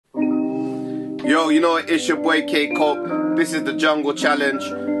Yo, you know what? It's your boy K Koke. This is the Jungle Challenge.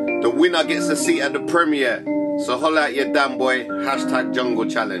 The winner gets a seat at the premiere. So holla at your damn boy. Hashtag Jungle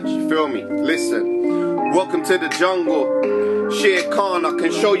Challenge. You feel me? Listen. Welcome to the jungle. Shere Khan, I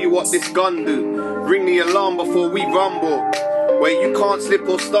can show you what this gun do. Ring the alarm before we rumble. Where you can't slip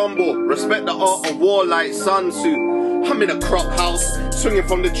or stumble. Respect the art of war like Sun Tzu. I'm in a crop house, swinging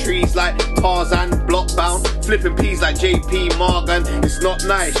from the trees like Tarzan, block bound, flipping peas like JP Morgan. It's not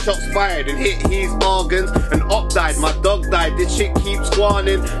nice, shots fired and hit his organs. An op died, my dog died, this shit keeps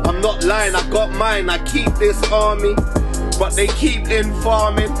squawning. I'm not lying, I got mine, I keep this army. But they keep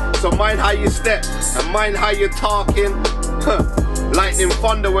informing, so mind how you step and mind how you're talking. Lightning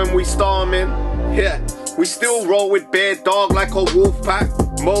thunder when we storming. Yeah, we still roll with bear dog like a wolf pack.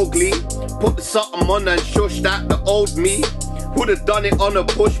 Mowgli, put the something on and shush that. The old me would've done it on a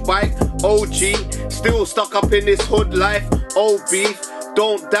push bike. OG, still stuck up in this hood life. Old beef,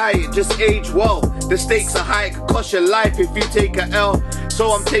 don't die, it just age well. The stakes are high, it could cost your life if you take a L.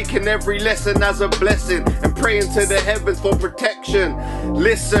 So I'm taking every lesson as a blessing and praying to the heavens for protection.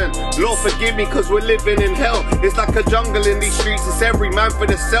 Listen, Lord forgive me cause we're living in hell. It's like a jungle in these streets, it's every man for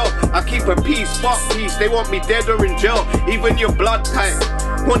themself. I keep a peace, fuck peace, they want me dead or in jail. Even your blood type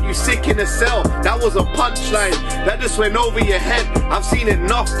want you sick in a cell. That was a punchline that just went over your head. I've seen it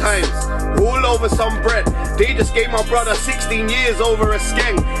enough times, all over some bread. They just gave my brother 16 years over a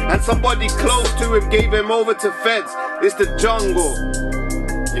skeng, and somebody close to him gave him over to feds. It's the jungle,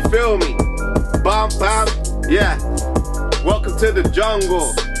 you feel me? Bam bam, yeah. Welcome to the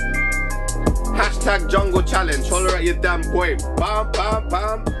jungle. Hashtag Jungle Challenge. Holler at your damn boy. Bam bam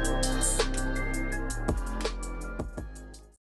bam.